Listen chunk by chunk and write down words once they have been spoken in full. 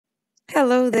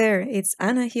Hello there, it's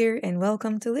Anna here and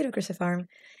welcome to Little Crochet Farm.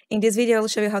 In this video I'll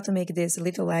show you how to make this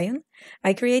little lion.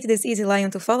 I created this easy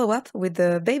lion to follow up with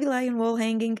the baby lion wall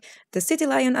hanging, the city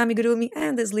lion amigurumi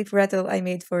and the sleep rattle I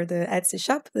made for the Etsy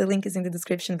shop. The link is in the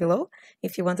description below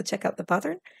if you want to check out the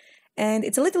pattern. And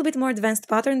it's a little bit more advanced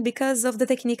pattern because of the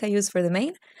technique I use for the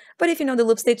mane, but if you know the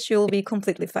loop stitch you'll be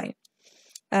completely fine.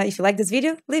 If you like this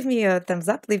video, leave me a thumbs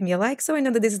up, leave me a like, so I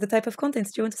know that this is the type of content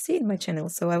that you want to see in my channel,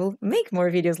 so I will make more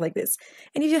videos like this.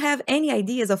 And if you have any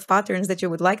ideas of patterns that you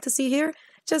would like to see here,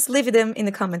 just leave them in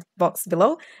the comment box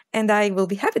below, and I will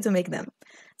be happy to make them.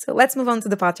 So let's move on to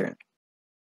the pattern.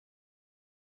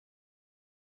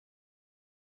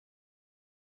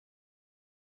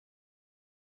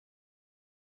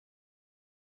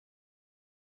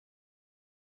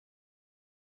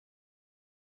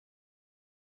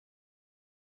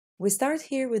 We start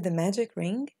here with the magic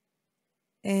ring.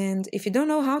 And if you don't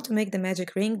know how to make the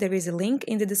magic ring, there is a link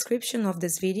in the description of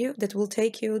this video that will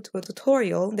take you to a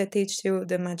tutorial that teaches you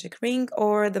the magic ring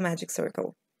or the magic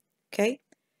circle. Okay?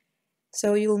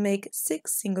 So you will make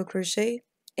 6 single crochet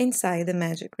inside the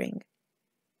magic ring.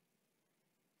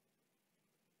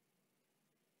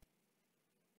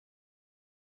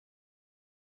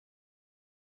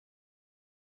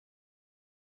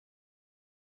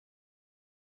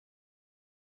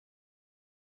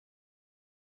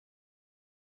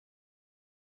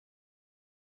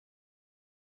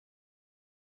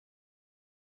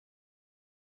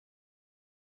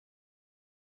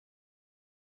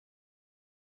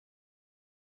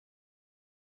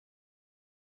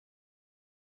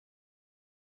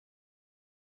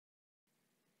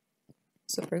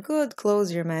 Super good,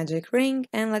 close your magic ring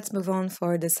and let's move on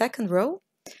for the second row.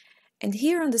 And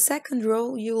here on the second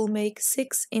row you will make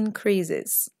 6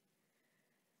 increases.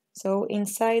 So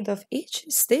inside of each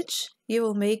stitch you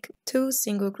will make 2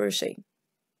 single crochet.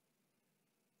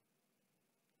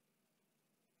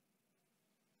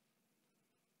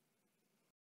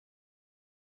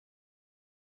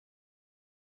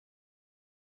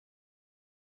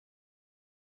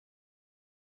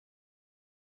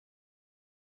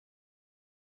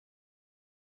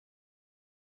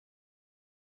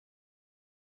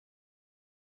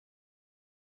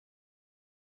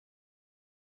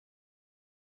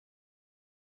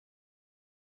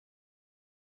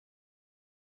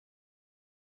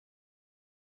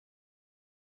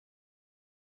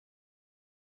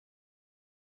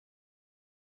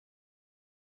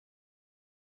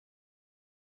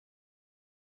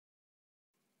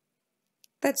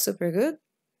 That's super good.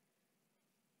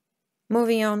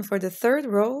 Moving on for the third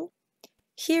row,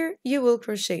 here you will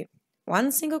crochet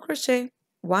 1 single crochet,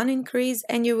 1 increase,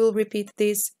 and you will repeat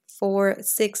this for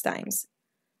 6 times.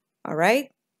 All right?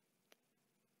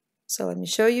 So let me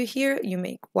show you here. You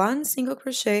make 1 single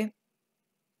crochet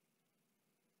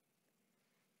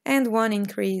and 1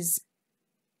 increase,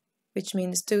 which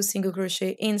means 2 single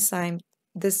crochet inside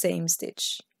the same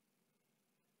stitch.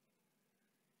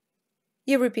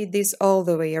 You repeat this all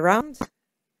the way around.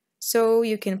 So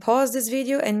you can pause this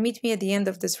video and meet me at the end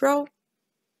of this row,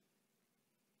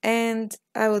 and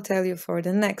I will tell you for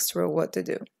the next row what to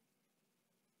do.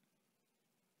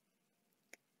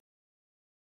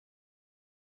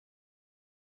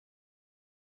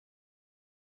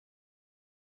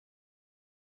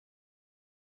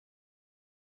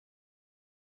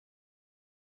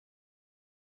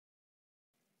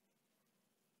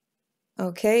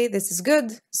 Okay, this is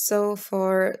good. So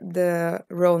for the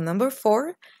row number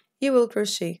 4, you will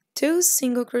crochet 2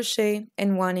 single crochet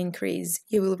and 1 increase.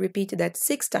 You will repeat that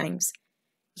 6 times.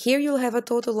 Here you'll have a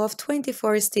total of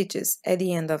 24 stitches at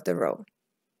the end of the row.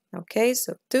 Okay,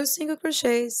 so 2 single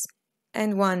crochets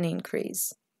and 1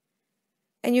 increase.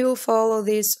 And you will follow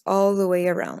this all the way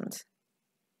around.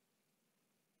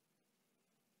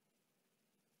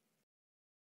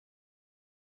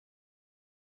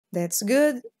 That's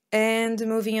good. And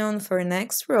moving on for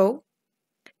next row.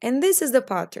 And this is the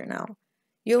pattern now.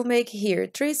 You'll make here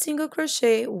 3 single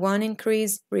crochet, 1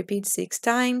 increase, repeat 6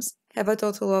 times, have a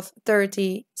total of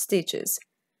 30 stitches.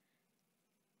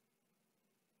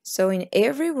 So in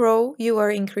every row you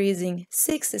are increasing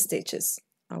 6 stitches,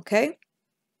 okay?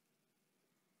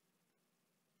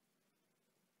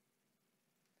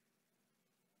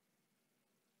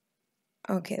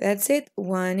 Okay, that's it,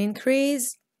 1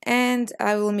 increase, and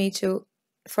I will meet you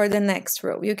for the next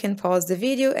row. You can pause the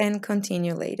video and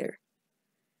continue later.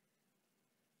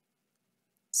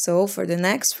 So for the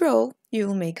next row, you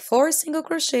will make 4 single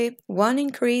crochet, 1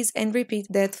 increase, and repeat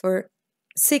that for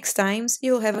 6 times.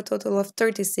 You'll have a total of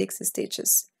 36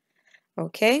 stitches.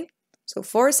 Okay, so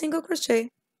 4 single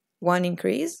crochet, 1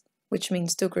 increase, which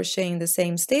means 2 crochet in the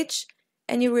same stitch,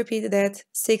 and you repeat that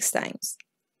 6 times.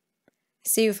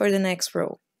 See you for the next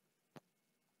row.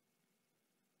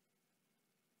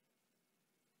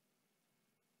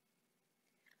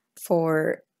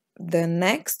 For the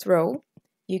next row,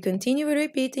 you continue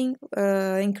repeating,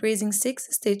 increasing 6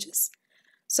 stitches.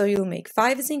 So you'll make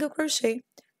 5 single crochet,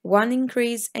 1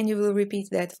 increase, and you will repeat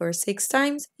that for 6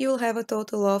 times. You'll have a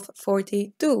total of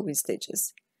 42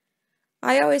 stitches.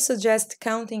 I always suggest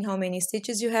counting how many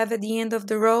stitches you have at the end of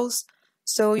the rows,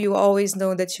 so you always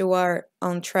know that you are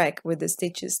on track with the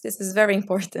stitches. This is very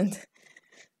important.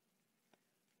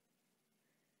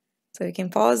 So you can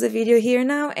pause the video here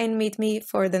now and meet me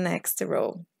for the next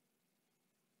row.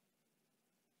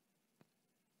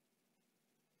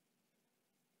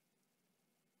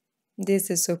 This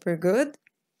is super good.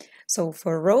 So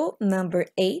for row number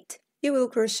 8, you will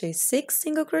crochet 6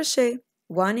 single crochet,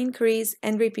 1 increase,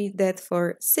 and repeat that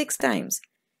for 6 times.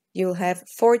 You'll have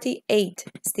 48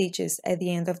 stitches at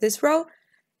the end of this row,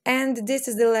 and this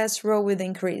is the last row with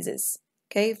increases.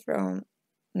 Okay, from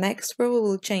next row we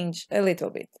will change a little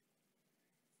bit.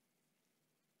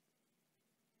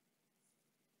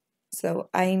 So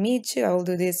I meet you, I will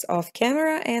do this off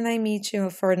camera, and I meet you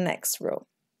for the next row.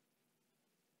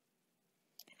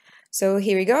 So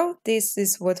here we go, this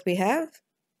is what we have.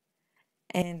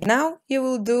 And now you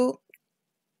will do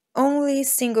only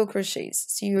single crochets,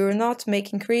 so you're not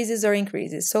making creases or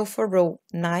increases. So for row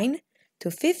 9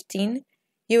 to 15,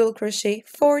 you will crochet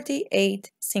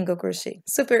 48 single crochet.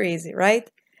 Super easy, right?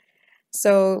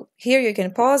 So here you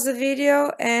can pause the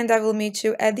video and I will meet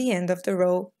you at the end of the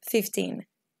row 15.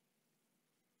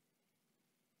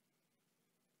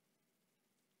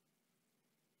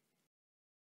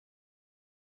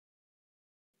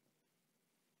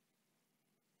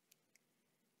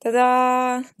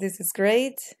 Ta-da! This is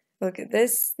great. Look at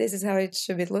this. This is how it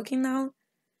should be looking now.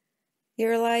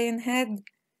 Your lion head.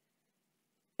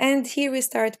 And here we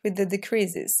start with the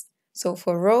decreases. So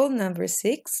for row number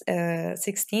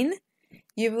 16,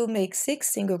 you will make 6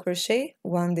 single crochet,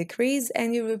 1 decrease,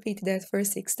 and you repeat that for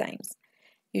 6 times.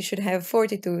 You should have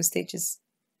 42 stitches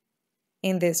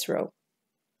in this row.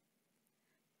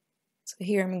 So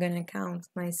here I'm going to count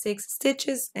my 6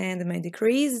 stitches and my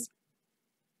decrease.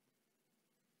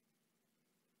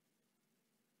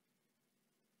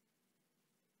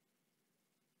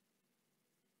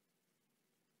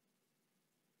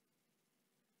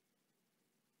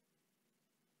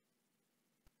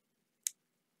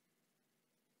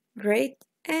 Great,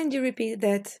 and you repeat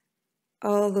that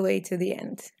all the way to the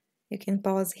end. You can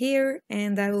pause here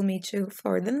and I will meet you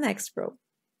for the next row.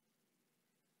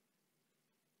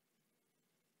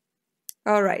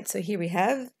 Alright, so here we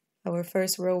have our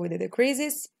first row with the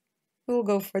decreases. We'll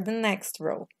go for the next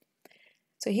row.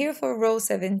 So here for row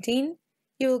 17,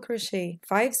 you will crochet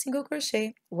 5 single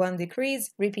crochet, 1 decrease,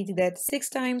 repeat that 6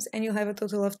 times, and you'll have a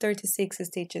total of 36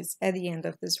 stitches at the end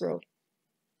of this row.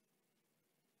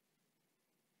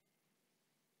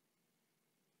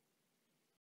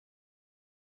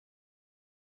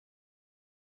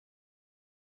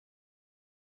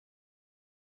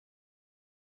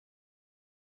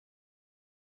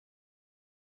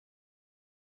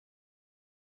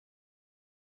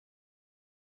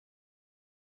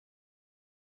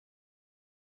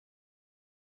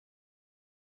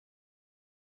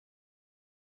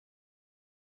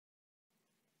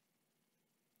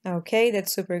 Okay,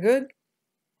 that's super good.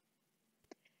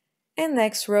 And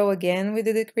next row again with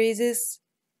the decreases.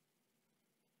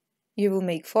 You will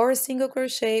make 4 single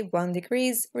crochet, 1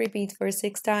 decrease, repeat for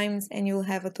 6 times, and you'll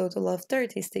have a total of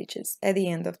 30 stitches at the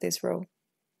end of this row.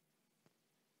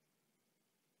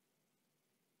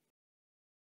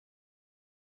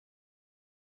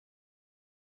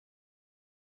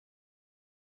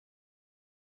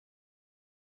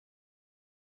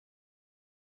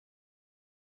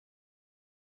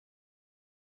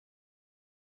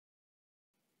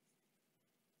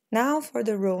 Now for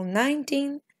the row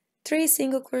 19, 3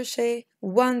 single crochet,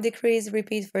 1 decrease,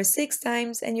 repeat for 6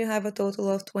 times, and you have a total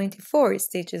of 24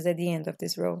 stitches at the end of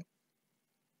this row.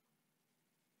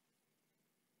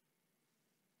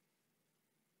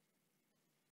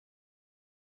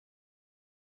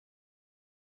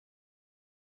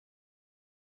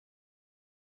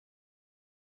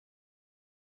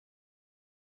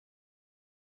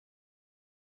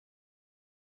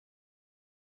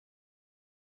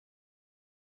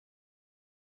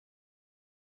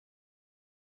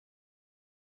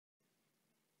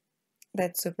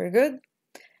 That's super good.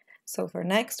 So for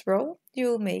next row,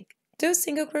 you'll make 2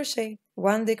 single crochet,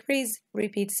 1 decrease,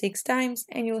 repeat 6 times,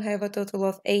 and you'll have a total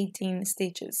of 18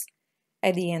 stitches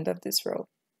at the end of this row.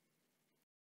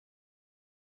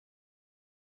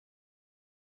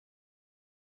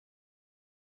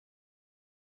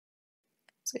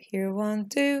 So here 1,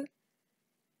 2,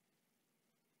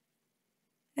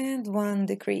 and 1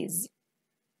 decrease.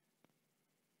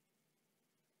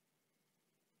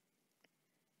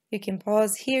 You can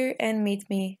pause here and meet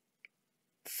me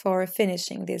for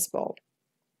finishing this ball.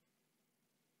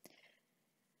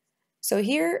 So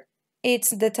here it's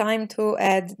the time to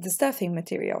add the stuffing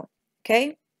material,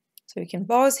 okay? So you can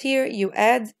pause here, you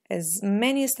add as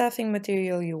many stuffing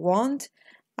material you want.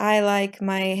 I like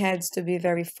my heads to be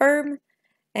very firm,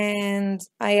 and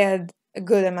I add a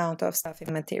good amount of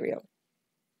stuffing material.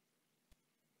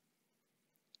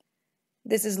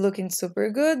 This is looking super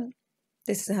good.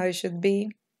 This is how it should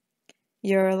be.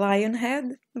 Your lion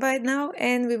head right now,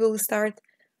 and we will start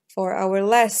for our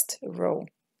last row,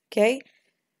 okay?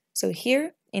 So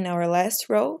here in our last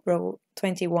row, row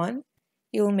 21,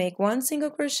 you will make 1 single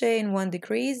crochet and 1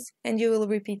 decrease, and you will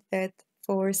repeat that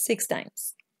for 6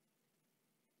 times.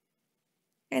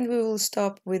 And we will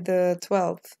stop with the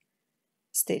 12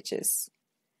 stitches.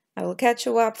 I will catch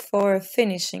you up for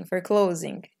finishing, for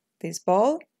closing this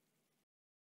ball.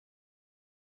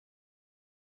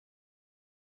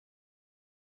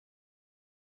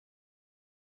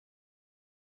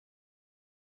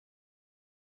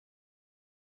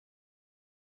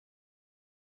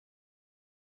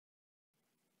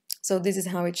 So this is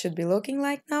how it should be looking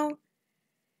like now.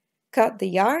 Cut the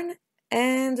yarn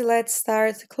and let's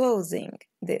start closing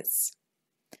this.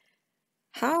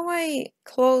 How I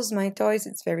close my toys,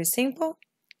 it's very simple.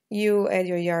 You add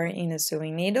your yarn in a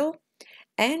sewing needle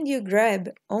and you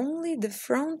grab only the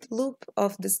front loop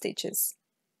of the stitches,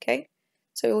 okay?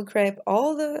 So you'll grab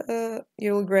all the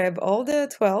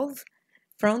 12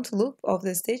 front loop of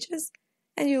the stitches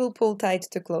and you will pull tight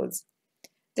to close.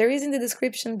 There is in the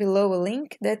description below a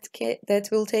link that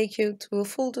will take you to a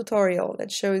full tutorial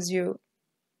that shows you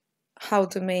how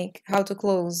to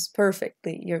close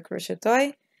perfectly your crochet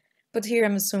toy, but here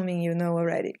I'm assuming you know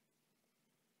already.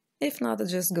 If not,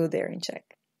 just go there and check.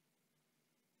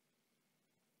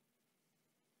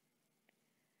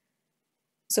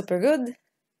 Super good.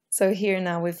 So here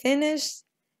now we finished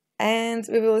and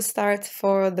we will start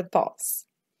for the paws.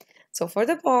 So for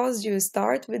the paws, you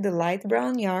start with the light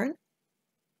brown yarn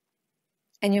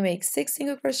and you make 6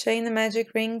 single crochet in the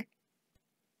magic ring.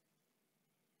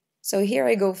 So here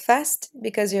I go fast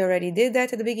because you already did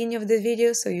that at the beginning of the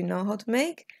video, so you know how to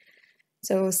make.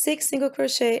 So 6 single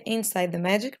crochet inside the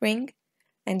magic ring,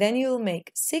 and then you'll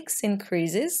make 6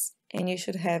 increases, and you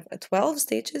should have 12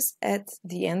 stitches at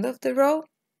the end of the row.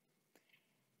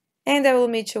 And I will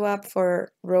meet you up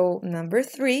for row number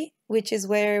 3, which is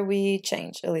where we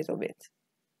change a little bit.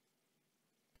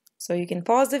 So you can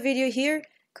pause the video here,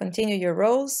 continue your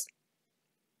rows,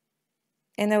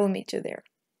 and I will meet you there.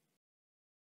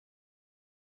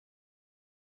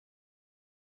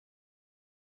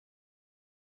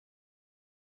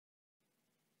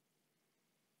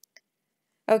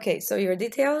 Okay, so your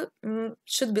detail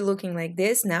should be looking like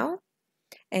this now.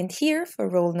 And here for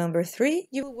row number 3,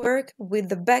 you will work with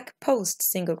the back post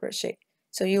single crochet.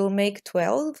 So you will make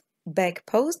 12 back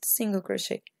post single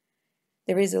crochet.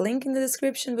 There is a link in the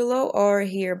description below or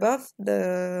here above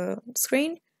the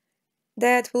screen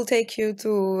that will take you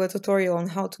to a tutorial on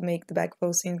how to make the back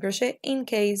post single crochet in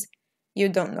case you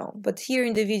don't know. But here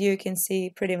in the video you can see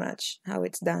pretty much how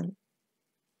it's done.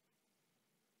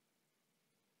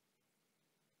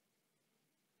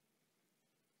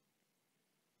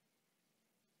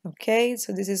 Okay,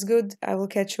 so this is good. I will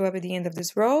catch you up at the end of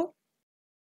this row.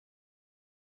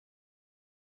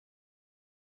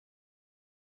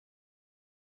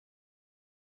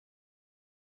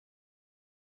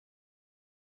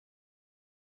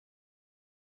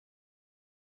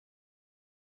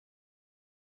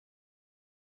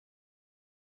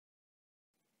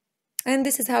 And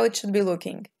this is how it should be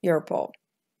looking, your paw.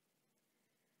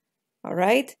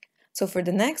 Alright, so for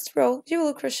the next row, you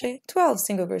will crochet 12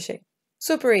 single crochet.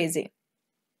 Super easy.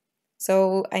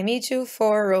 So I meet you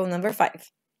for row number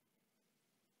 5.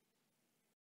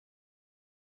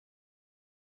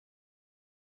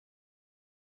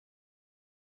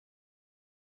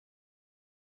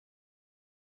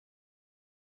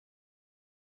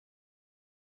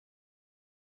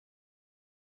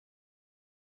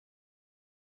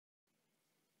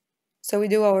 So we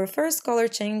do our first color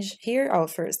change here,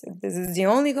 this is the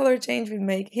only color change we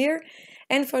make here,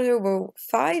 and for the row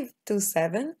 5 to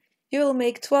 7, you will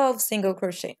make 12 single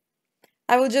crochet.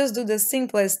 I will just do the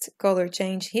simplest color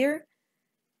change here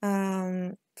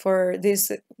for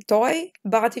this toy,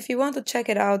 but if you want to check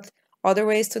it out, other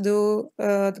ways to do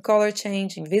the color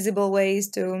change, invisible ways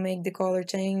to make the color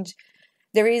change,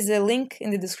 there is a link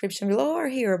in the description below or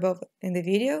here above in the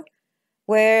video,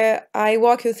 where I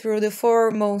walk you through the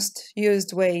 4 most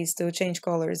used ways to change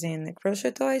colors in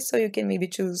crochet toys, so you can maybe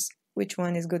choose which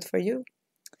one is good for you.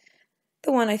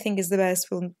 The one I think is the best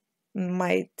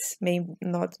may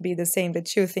not be the same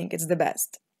that you think is the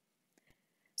best.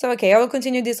 So okay, I will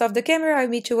continue this off the camera.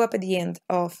 I'll meet you up at the end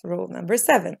of row number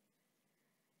 7.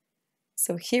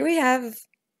 So here we have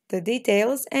the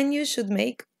details, and you should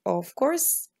make, of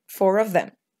course, 4 of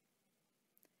them.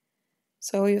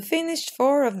 So you finished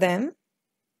 4 of them,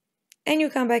 and you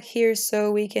come back here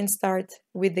so we can start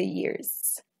with the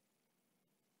ears.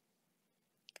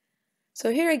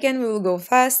 So here again we will go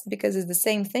fast because it's the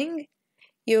same thing.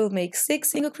 You'll make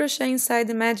 6 single crochet inside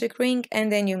the magic ring,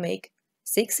 and then you make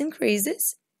 6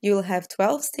 increases. You'll have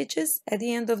 12 stitches at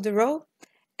the end of the row,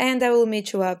 and I will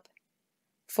meet you up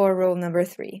for row number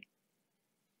 3.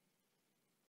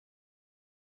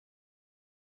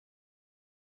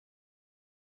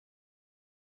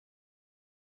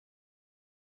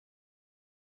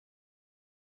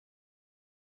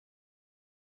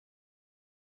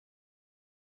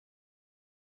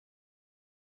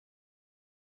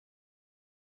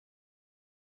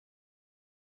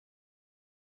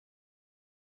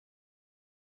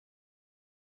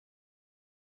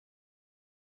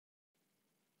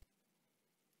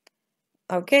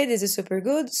 Okay, this is super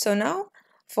good. So now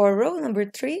for row number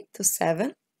 3 to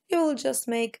 7, you will just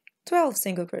make 12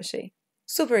 single crochet.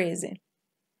 Super easy.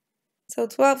 So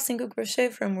 12 single crochet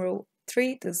from row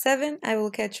 3 to 7. I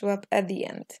will catch you up at the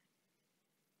end.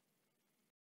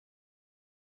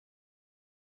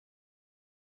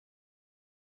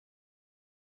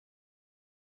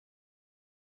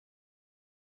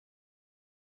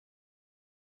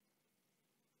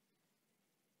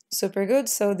 Super good.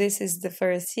 So this is the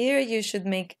first here. You should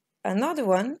make another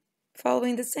one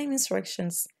following the same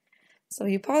instructions. So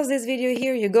you pause this video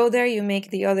here, you go there, you make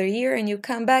the other ear, and you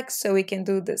come back so we can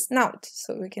do the snout,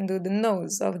 so we can do the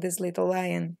nose of this little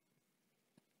lion.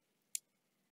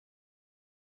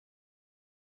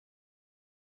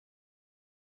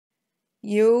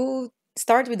 You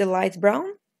start with the light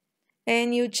brown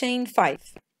and you chain 5.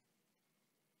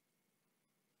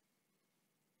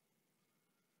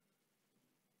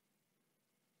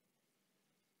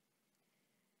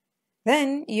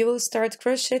 Then you will start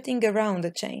crocheting around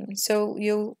the chain. So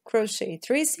you'll crochet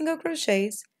 3 single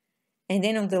crochets, and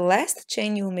then on the last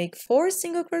chain you'll make 4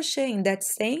 single crochet in that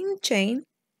same chain,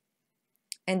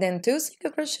 and then 2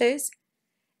 single crochets,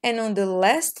 and on the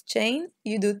last chain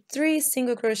you do 3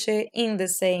 single crochet in the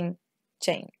same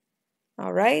chain.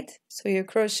 All right, so you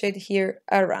crochet here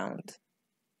around.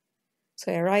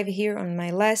 So I arrive here on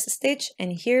my last stitch,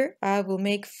 and here I will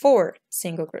make 4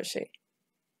 single crochet.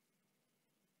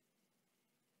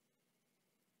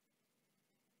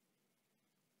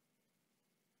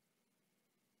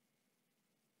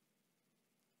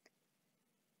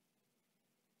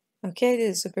 Okay,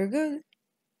 this is super good.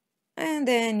 And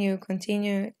then you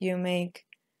continue, you make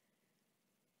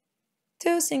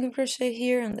 2 single crochet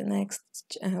here on the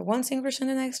next, 1 single crochet in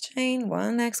the next chain,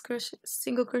 1 next crochet,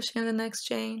 single crochet in the next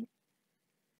chain.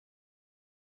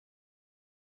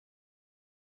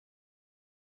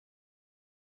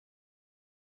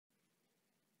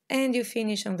 And you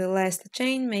finish on the last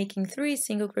chain, making 3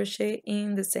 single crochet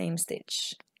in the same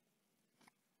stitch.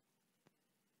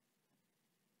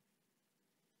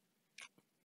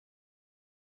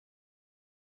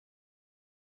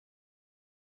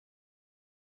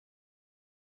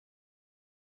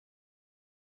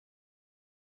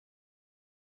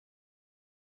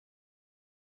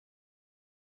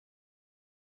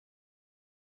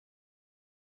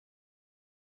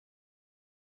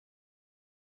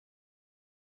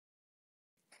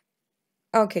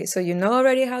 Okay, so you know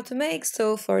already how to make,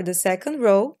 so for the second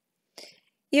row,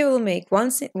 you will make 1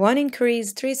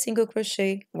 increase, 3 single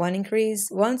crochet, 1 increase,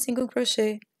 1 single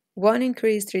crochet, 1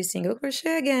 increase, 3 single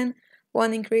crochet again,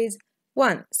 1 increase,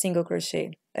 1 single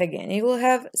crochet again. You will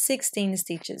have 16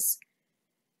 stitches,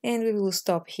 and we will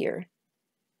stop here.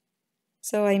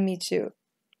 So I meet you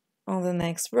on the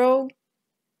next row.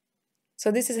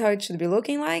 So this is how it should be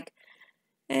looking like.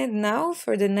 And now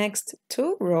for the next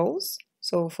 2 rows,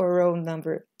 so for row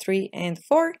number 3 and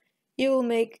 4, you will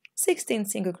make 16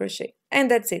 single crochet,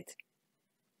 and that's it.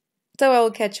 So I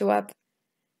will catch you up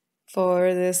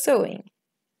for the sewing.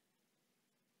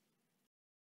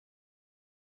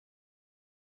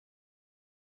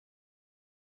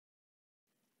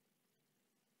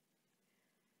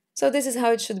 So this is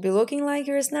how it should be looking like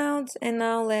your snout, and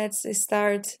now let's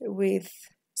start with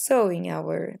sewing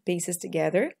our pieces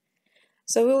together.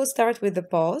 So we will start with the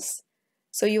paws.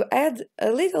 So you add a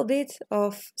little bit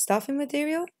of stuffing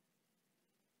material.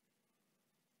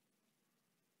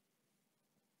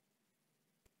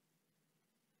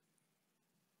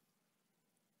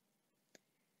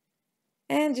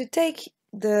 And you take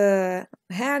the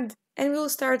head and we'll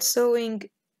start sewing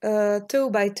 2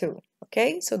 by 2.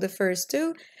 Okay, so the first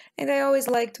two, and I always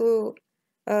like to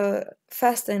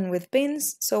fasten with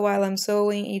pins, so while I'm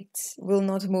sewing it will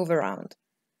not move around.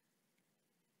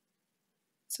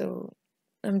 So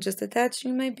I'm just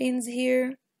attaching my pins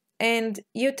here, and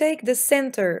you take the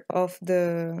center of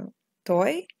the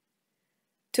toy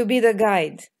to be the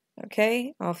guide,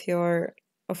 okay, of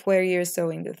where you're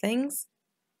sewing the things.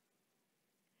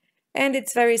 And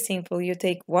it's very simple. You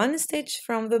take one stitch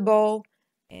from the ball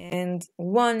and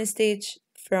one stitch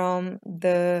from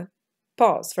the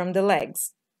paws, from the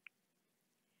legs.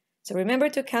 So remember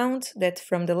to count that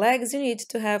from the legs you need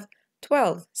to have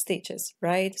 12 stitches,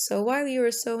 right? So while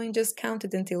you're sewing, just count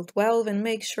it until 12 and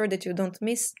make sure that you don't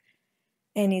miss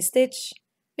any stitch,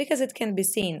 because it can be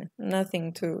seen,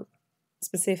 nothing too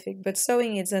specific. But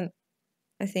sewing is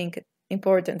I think,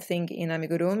 important thing in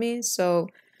amigurumi, so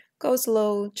go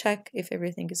slow, check if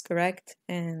everything is correct,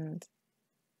 and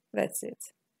that's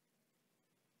it.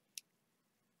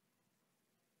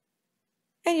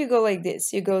 And you go like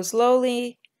this, you go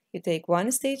slowly, you take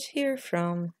one stitch here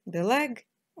from the leg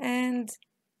and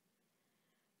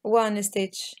one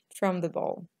stitch from the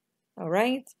ball,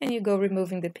 alright? And you go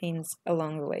removing the pins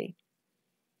along the way.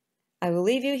 I will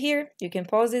leave you here, you can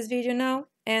pause this video now,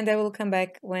 and I will come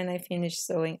back when I finish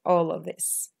sewing all of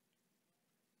this.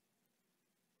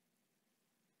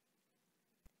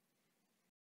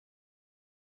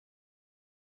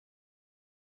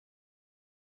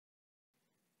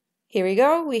 Here we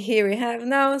go, here we have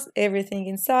now everything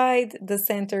inside. The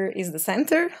center is the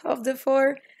center of the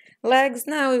 4 legs.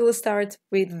 Now we will start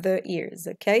with the ears,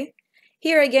 okay?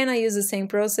 Here again I use the same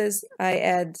process, I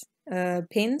add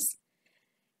pins.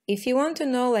 If you want to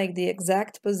know like the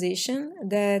exact position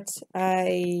that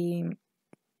I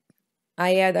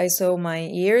sew my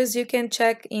ears, you can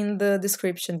check in the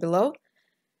description below.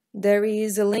 There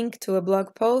is a link to a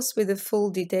blog post with the full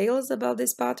details about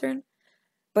this pattern.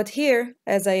 But here,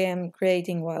 as I am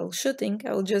creating while shooting,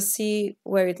 I will just see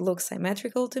where it looks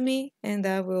symmetrical to me and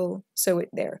I will sew it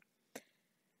there.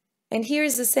 And here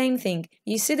is the same thing.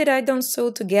 You see that I don't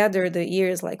sew together the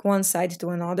ears like one side to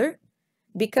another,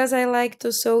 because I like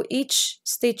to sew each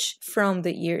stitch from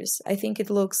the ears. I think it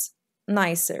looks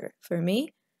nicer for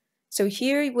me. So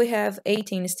here we have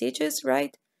 18 stitches,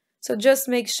 right? So just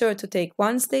make sure to take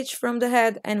one stitch from the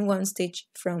head and one stitch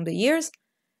from the ears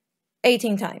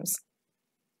 18 times.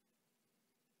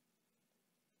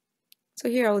 So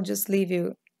here I'll just leave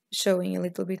you showing a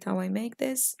little bit how I make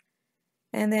this,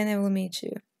 and then I will meet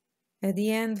you at the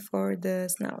end for the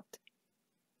snout.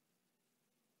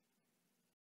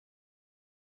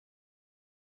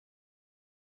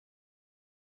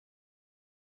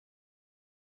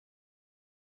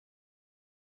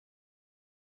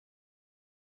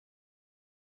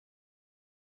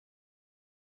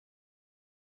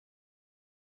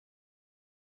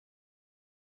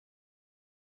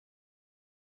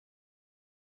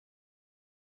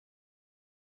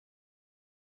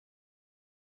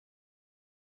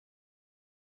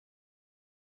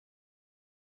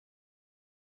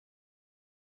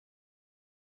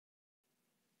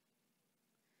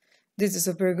 This is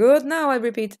super good. Now I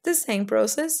repeat the same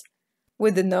process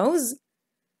with the nose,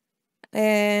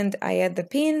 and I add the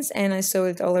pins and I sew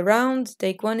it all around.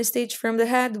 Take one stitch from the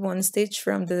head, one stitch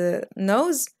from the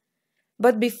nose,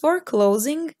 but before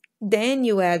closing, then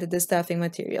you add the stuffing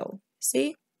material.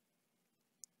 See?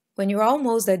 When you're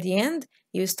almost at the end,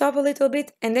 you stop a little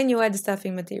bit and then you add the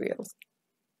stuffing materials.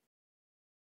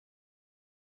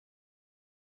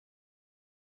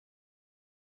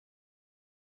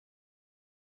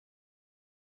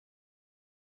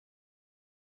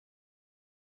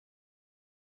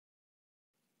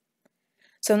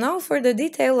 So now for the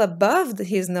detail above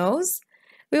his nose,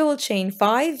 we will chain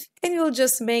 5 and we will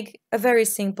just make a very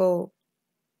simple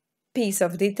piece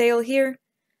of detail here.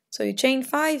 So you chain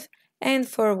 5, and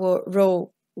for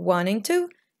row 1 and 2,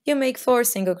 you make 4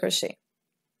 single crochet.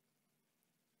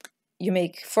 You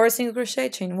make 4 single crochet,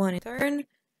 chain 1 and turn,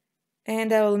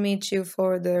 and I will meet you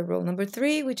for the row number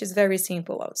 3, which is very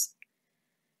simple also.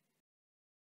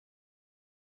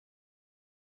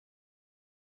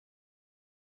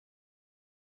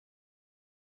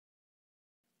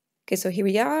 Okay, so here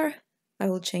we are. I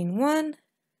will chain 1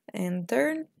 and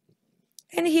turn,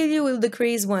 and here you will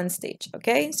decrease 1 stitch,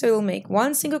 okay? So you'll make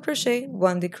 1 single crochet,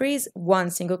 1 decrease,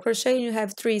 1 single crochet, and you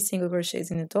have 3 single crochets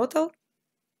in the total.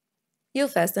 You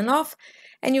fasten off,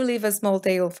 and you leave a small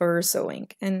tail for sewing,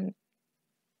 and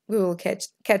we will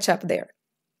catch up there.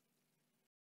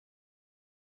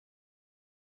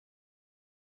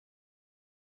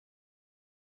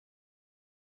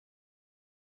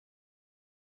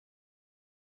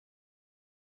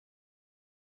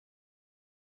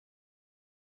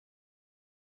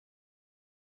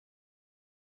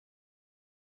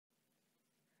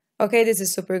 Okay, this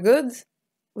is super good.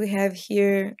 We have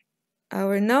here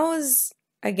our nose.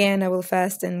 Again, I will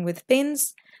fasten with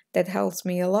pins. That helps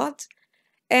me a lot.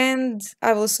 And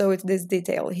I will sew it this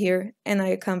detail here, and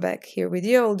I come back here with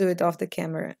you. I'll do it off the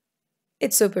camera.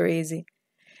 It's super easy.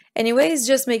 Anyways,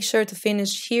 just make sure to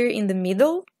finish here in the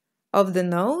middle of the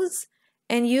nose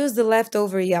and use the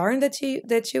leftover yarn that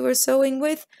you were sewing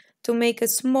with to make a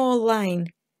small line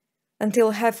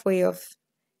until halfway of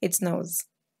its nose.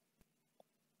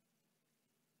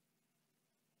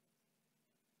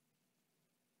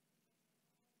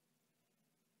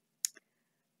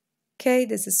 Okay,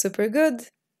 this is super good.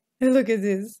 Look at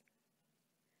this.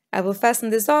 I will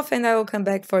fasten this off and I will come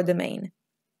back for the mane.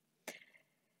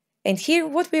 And here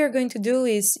what we are going to do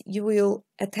is you will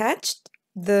attach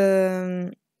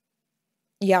the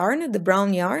yarn, the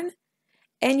brown yarn,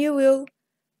 and you will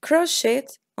crochet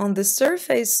it on the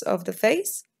surface of the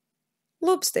face,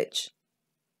 loop stitch.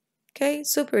 Okay,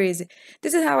 super easy.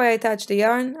 This is how I attach the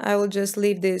yarn. I will just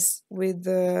leave this with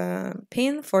the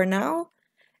pin for now.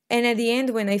 And at the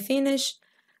end, when I finish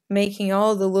making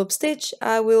all the loop stitch,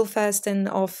 I will fasten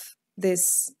off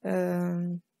this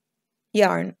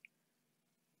yarn.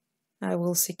 I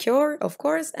will secure, of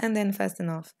course, and then fasten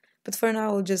off. But for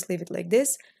now, I'll just leave it like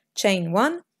this. Chain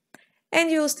 1,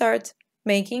 and you'll start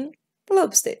making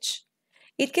loop stitch.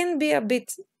 It can be a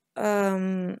bit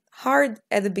hard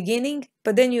at the beginning,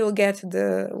 but then you'll get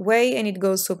the way and it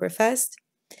goes super fast.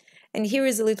 And here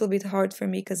is a little bit hard for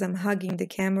me because I'm hugging the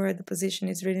camera. The position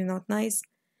is really not nice,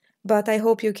 but I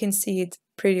hope you can see it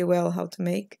pretty well how to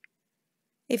make.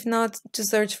 If not, just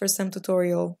search for some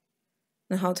tutorial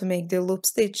on how to make the loop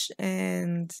stitch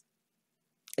and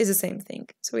it's the same thing.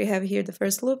 So we have here the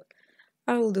first loop.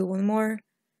 I will do one more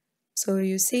so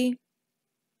you see.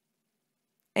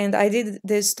 And I did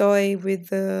this toy with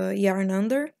the yarn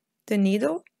under the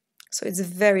needle, so it's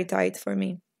very tight for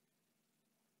me.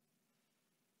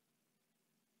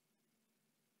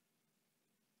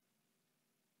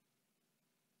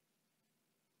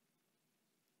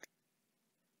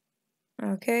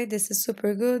 Okay, this is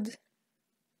super good.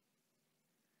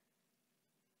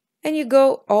 And you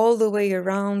go all the way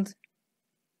around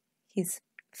his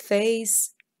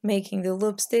face, making the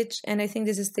loop stitch, and I think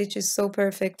this stitch is so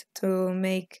perfect to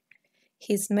make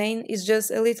his mane. It's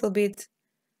just a little bit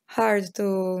hard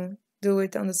to do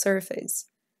it on the surface,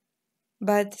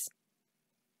 but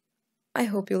I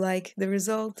hope you like the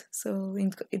result, so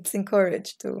it's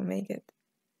encouraged to make it.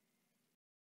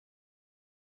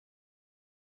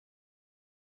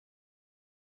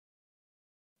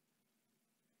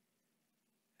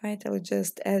 Right, I'll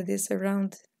just add this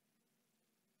around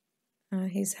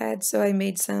his head, so I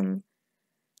made some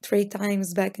 3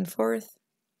 times back and forth.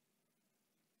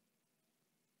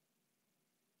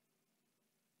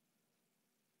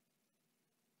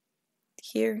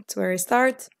 Here, it's where I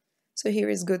start, so here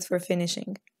is good for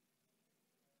finishing.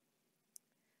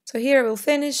 So here I will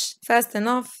finish, fasten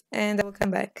off, and I will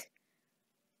come back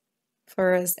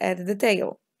for us add the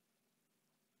tail.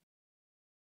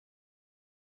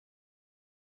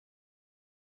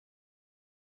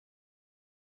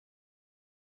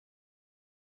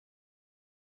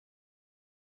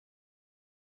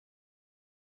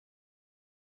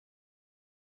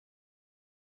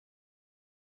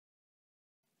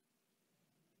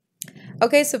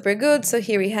 Okay, super good. So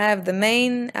here we have the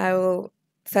mane. I will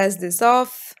fast this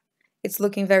off. It's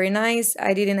looking very nice.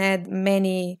 I didn't add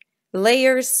many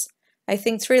layers. I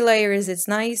think 3 layers it's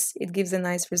nice. It gives a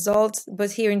nice result.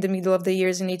 But here in the middle of the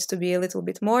ears it needs to be a little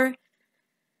bit more.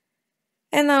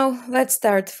 And now let's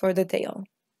start for the tail.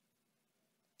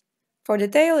 For the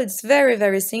tail it's very,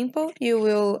 very simple. You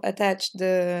will attach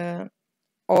the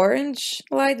orange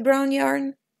light brown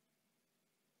yarn.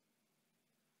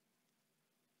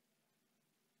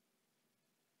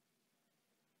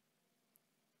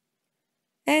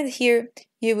 And here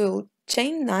you will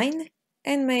chain 9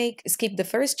 and skip the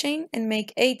first chain and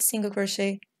make 8 single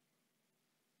crochet,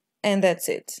 and that's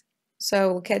it. So I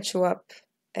will catch you up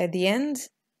at the end.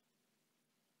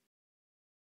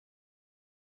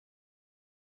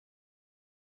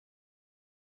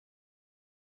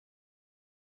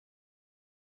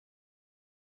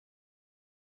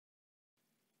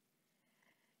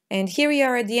 And here we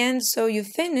are at the end, so you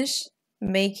finish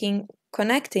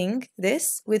connecting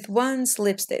this with 1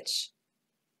 slip stitch.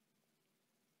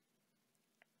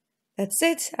 That's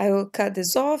it. I will cut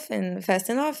this off and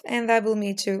fasten off, and I will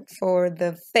meet you for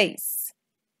the face,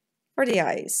 for the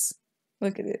eyes.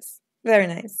 Look at this. Very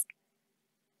nice.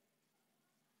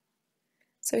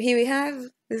 So here we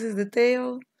have, this is the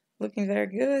tail, looking very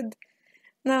good.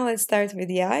 Now let's start with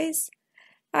the eyes.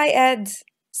 I add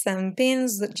some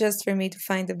pins just for me to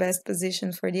find the best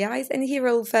position for the eyes, and here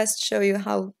I'll fast show you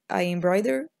how I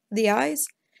embroider the eyes.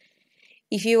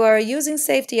 If you are using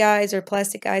safety eyes or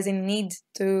plastic eyes and need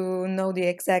to know the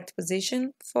exact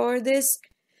position for this,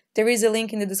 there is a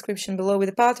link in the description below with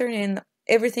the pattern and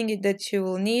everything that you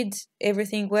will need,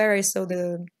 everything where I saw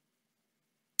the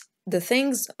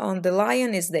things on the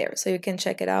lion is there, so you can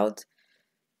check it out,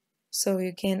 so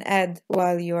you can add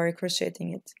while you are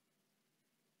crocheting it.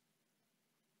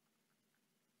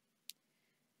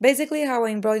 Basically, how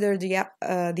I embroider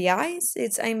the eyes,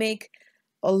 it's I make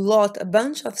a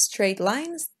bunch of straight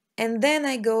lines, and then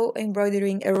I go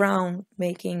embroidering around,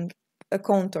 making a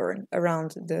contour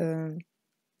around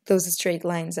those straight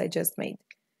lines I just made.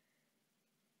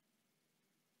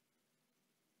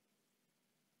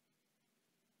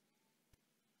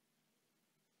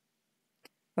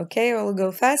 Okay, I'll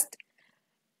go fast,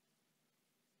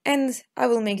 and I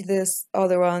will make this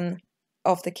other one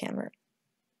off the camera.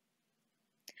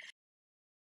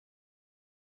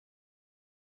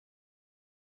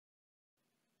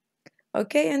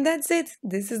 Okay, and that's it.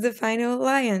 This is the final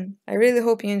lion. I really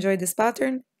hope you enjoyed this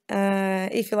pattern.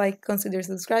 If you like, consider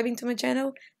subscribing to my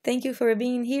channel. Thank you for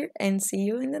being here, and see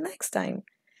you in the next time.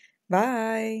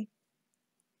 Bye!